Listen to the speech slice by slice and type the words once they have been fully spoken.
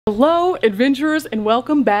Hello adventurers and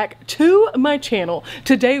welcome back to my channel.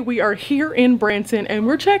 Today we are here in Branson and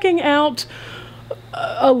we're checking out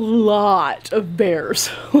a lot of bears.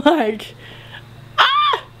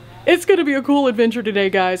 It's gonna be a cool adventure today,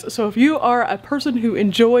 guys. So if you are a person who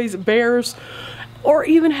enjoys bears or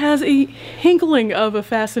even has a inkling of a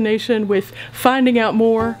fascination with finding out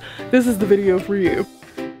more, this is the video for you.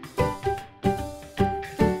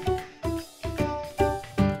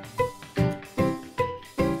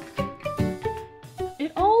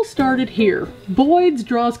 Started here. Boyd's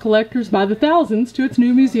draws collectors by the thousands to its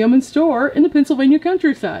new museum and store in the Pennsylvania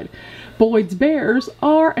countryside. Boyd's Bears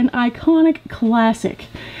are an iconic classic,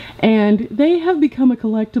 and they have become a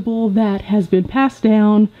collectible that has been passed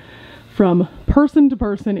down from person to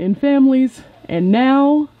person in families and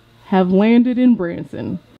now have landed in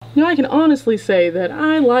Branson. Now I can honestly say that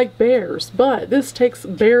I like bears, but this takes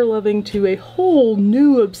bear loving to a whole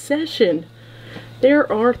new obsession. There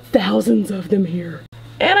are thousands of them here.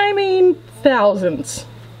 And I mean thousands.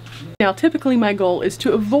 Now typically my goal is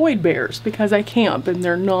to avoid bears because I camp and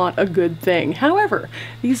they're not a good thing. However,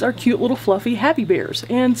 these are cute little fluffy happy bears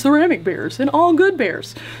and ceramic bears and all good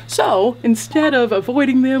bears. So instead of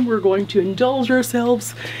avoiding them, we're going to indulge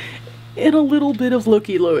ourselves in a little bit of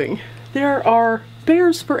looky-looing. There are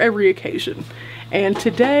bears for every occasion, and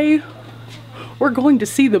today we're going to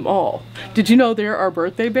see them all. Did you know there are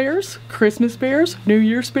birthday bears, Christmas bears, New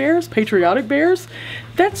Year's bears, patriotic bears?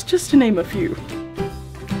 That's just to name a few.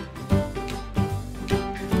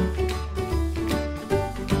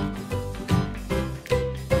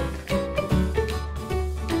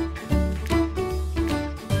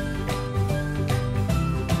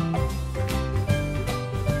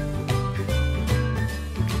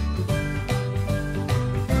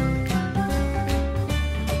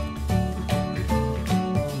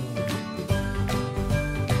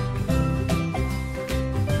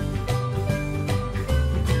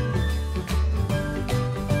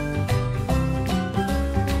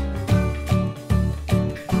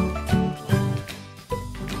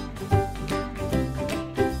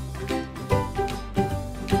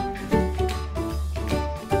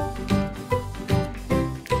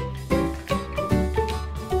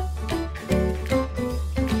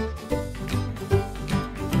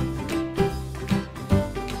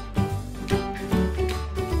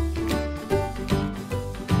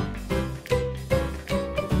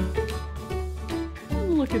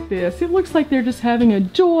 Look at this. It looks like they're just having a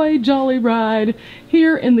jolly ride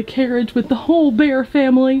here in the carriage with the whole bear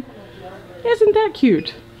family. Isn't that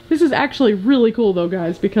cute? This is actually really cool though,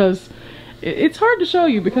 guys, because it's hard to show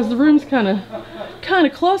you because the room's kind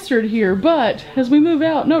of clustered here, but as we move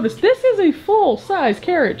out, notice this is a full-size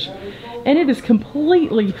carriage and it is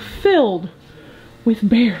completely filled with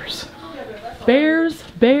bears. Bears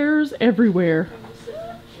everywhere.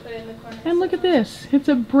 And look at this. It's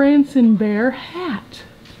a Branson bear hat.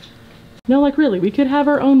 Now, like really, we could have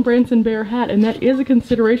our own Branson bear hat, and that is a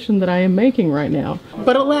consideration that I am making right now.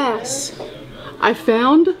 But alas, I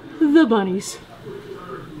found the bunnies.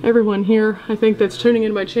 Everyone here, I think that's tuning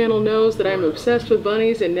into my channel, knows that I'm obsessed with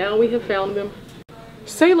bunnies, and now we have found them.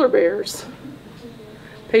 Sailor bears,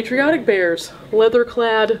 patriotic bears,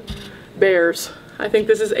 leather-clad bears. I think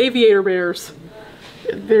this is aviator bears.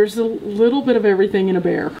 There's a little bit of everything in a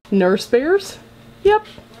bear. Nurse bears? Yep.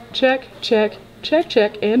 Check, check, check,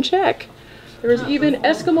 check, and check. There's even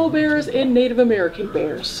Eskimo bears and Native American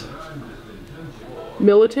bears.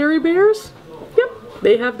 Military bears? Yep,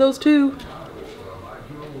 they have those too.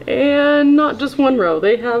 And not just one row,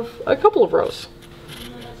 they have a couple of rows.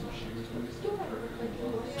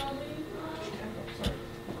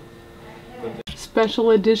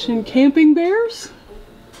 Special edition camping bears?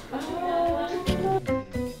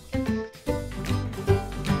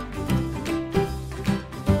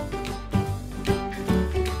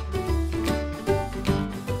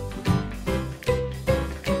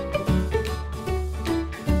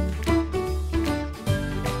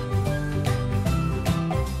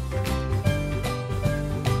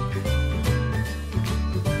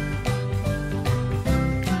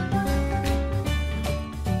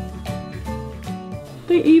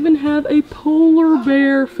 They even have a polar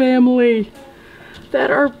bear family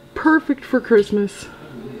that are perfect for Christmas.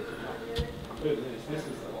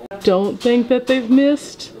 Don't think that they've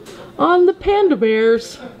missed on the panda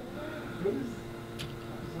bears.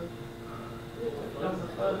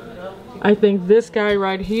 I think this guy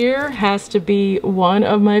right here has to be one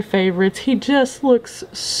of my favorites. He just looks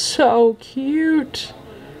so cute.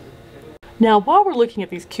 Now, while we're looking at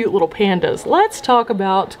these cute little pandas, let's talk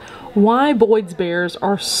about why Boyd's Bears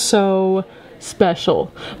are so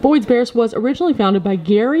special. Boyd's Bears was originally founded by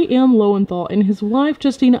Gary M. Lowenthal and his wife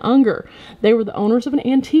Justina Unger. They were the owners of an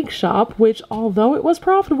antique shop, which, although it was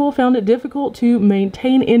profitable, found it difficult to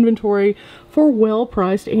maintain inventory for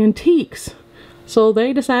well-priced antiques. So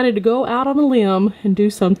they decided to go out on a limb and do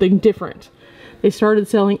something different. They started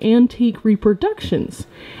selling antique reproductions,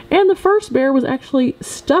 and the first bear was actually a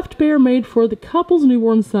stuffed bear made for the couple's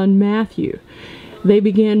newborn son, Matthew. They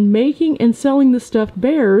began making and selling the stuffed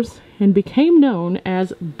bears and became known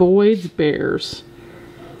as Boyd's Bears.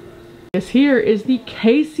 This here is the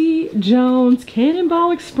Casey Jones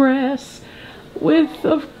Cannonball Express with,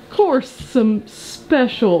 of course, some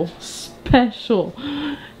special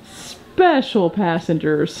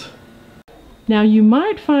passengers. Now, you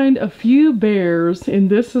might find a few bears in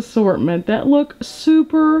this assortment that look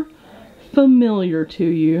super familiar to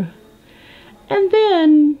you. And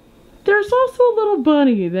then there's also a little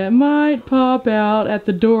bunny that might pop out at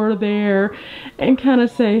the door there and kind of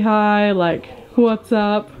say hi, like, what's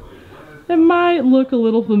up? It might look a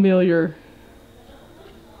little familiar.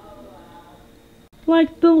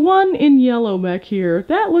 Like the one in yellow back here,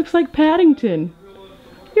 that looks like Paddington.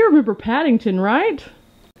 You remember Paddington, right?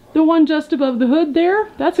 The one just above the hood there,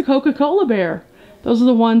 that's a Coca-Cola bear. Those are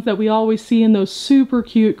the ones that we always see in those super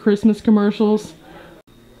cute Christmas commercials.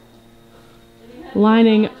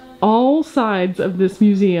 Lining all sides of this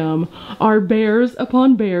museum are bears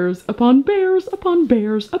upon bears upon bears upon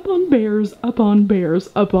bears upon bears upon bears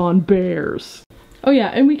upon bears. Oh yeah,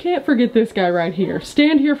 and we can't forget this guy right here.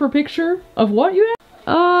 Stand here for a picture of what you have?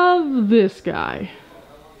 Of this guy.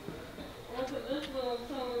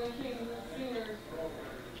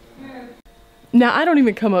 Now, I don't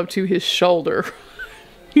even come up to his shoulder.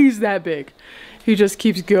 He's that big. He just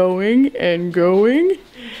keeps going and going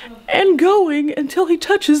and going until he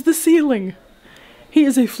touches the ceiling. He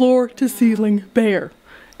is a floor-to-ceiling bear.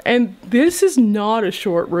 And this is not a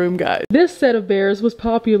short room, guys. This set of bears was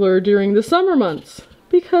popular during the summer months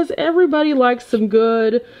because everybody likes some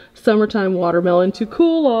good summertime watermelon to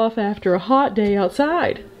cool off after a hot day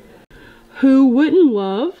outside. Who wouldn't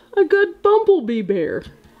love a good bumblebee bear?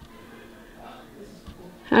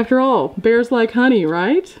 After all, bears like honey,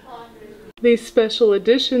 right? These special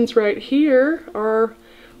editions right here are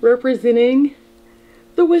representing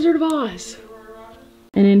the Wizard of Oz.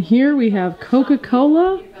 And in here we have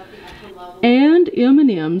Coca-Cola and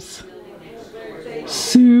M&M's.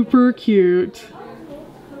 Super cute.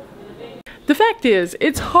 The fact is,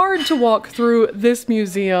 it's hard to walk through this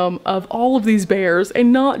museum of all of these bears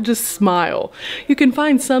and not just smile. You can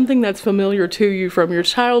find something that's familiar to you from your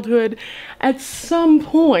childhood at some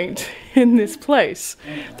point in this place.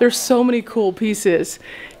 There's so many cool pieces.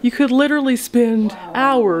 You could literally spend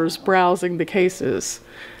hours browsing the cases.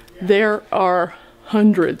 There are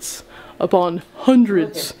hundreds upon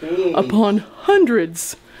hundreds upon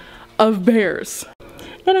hundreds of bears.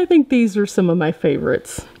 And I think these are some of my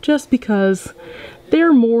favorites, just because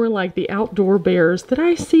they're more like the outdoor bears that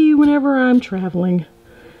I see whenever I'm traveling.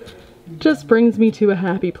 Just brings me to a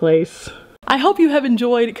happy place. I hope you have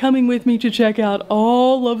enjoyed coming with me to check out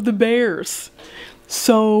all of the bears.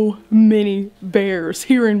 So many bears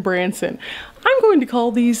here in Branson. I'm going to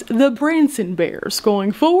call these the Branson Bears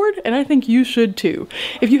going forward, and I think you should too.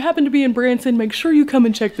 If you happen to be in Branson, make sure you come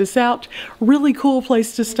and check this out. Really cool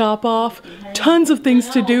place to stop off. Tons of things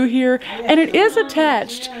to do here, and it is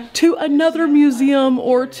attached to another museum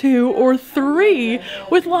or two or three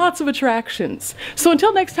with lots of attractions. So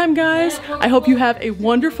until next time, guys, I hope you have a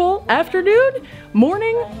wonderful afternoon,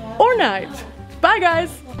 morning, or night. Bye,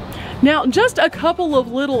 guys. Now, just a couple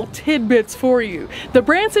of little tidbits for you. The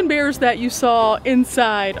Branson Bears that you saw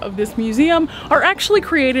inside of this museum are actually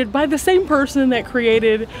created by the same person that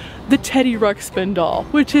created the Teddy Ruxpin doll,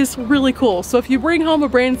 which is really cool. So if you bring home a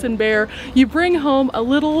Branson bear, you bring home a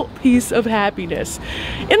little piece of happiness.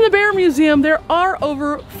 In the Bear Museum, there are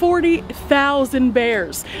over 40,000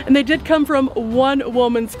 bears, and they did come from one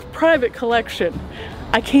woman's private collection.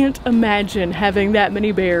 I can't imagine having that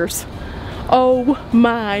many bears. Oh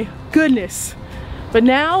my goodness. But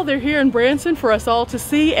now they're here in Branson for us all to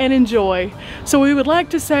see and enjoy. So we would like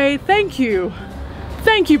to say thank you.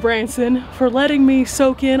 Thank you, Branson, for letting me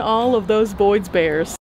soak in all of those Boyd's Bears.